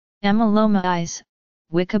Amylomaize,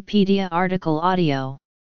 Wikipedia article audio.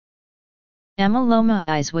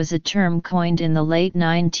 Amylomaize was a term coined in the late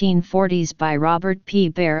 1940s by Robert P.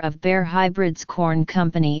 Baer of Baer Hybrids Corn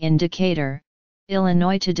Company in Decatur,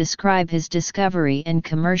 Illinois to describe his discovery and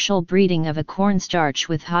commercial breeding of a cornstarch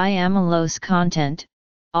with high amylose content,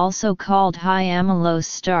 also called high amylose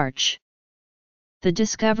starch. The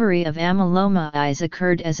discovery of amylomaize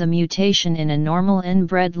occurred as a mutation in a normal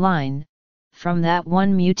inbred line. From that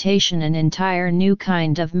one mutation an entire new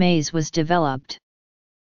kind of maize was developed.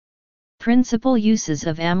 Principal uses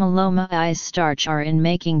of amylomaize starch are in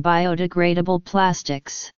making biodegradable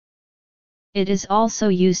plastics. It is also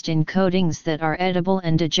used in coatings that are edible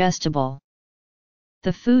and digestible.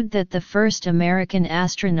 The food that the first American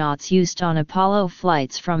astronauts used on Apollo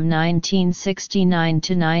flights from 1969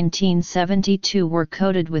 to 1972 were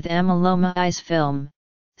coated with amylomaize film,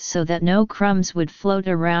 so that no crumbs would float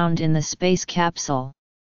around in the space capsule.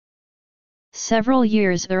 Several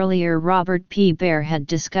years earlier Robert P. Baer had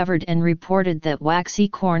discovered and reported that waxy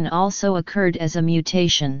corn also occurred as a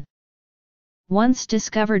mutation. Once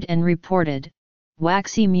discovered and reported,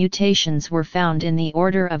 waxy mutations were found in the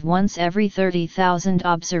order of once every 30,000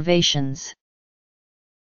 observations.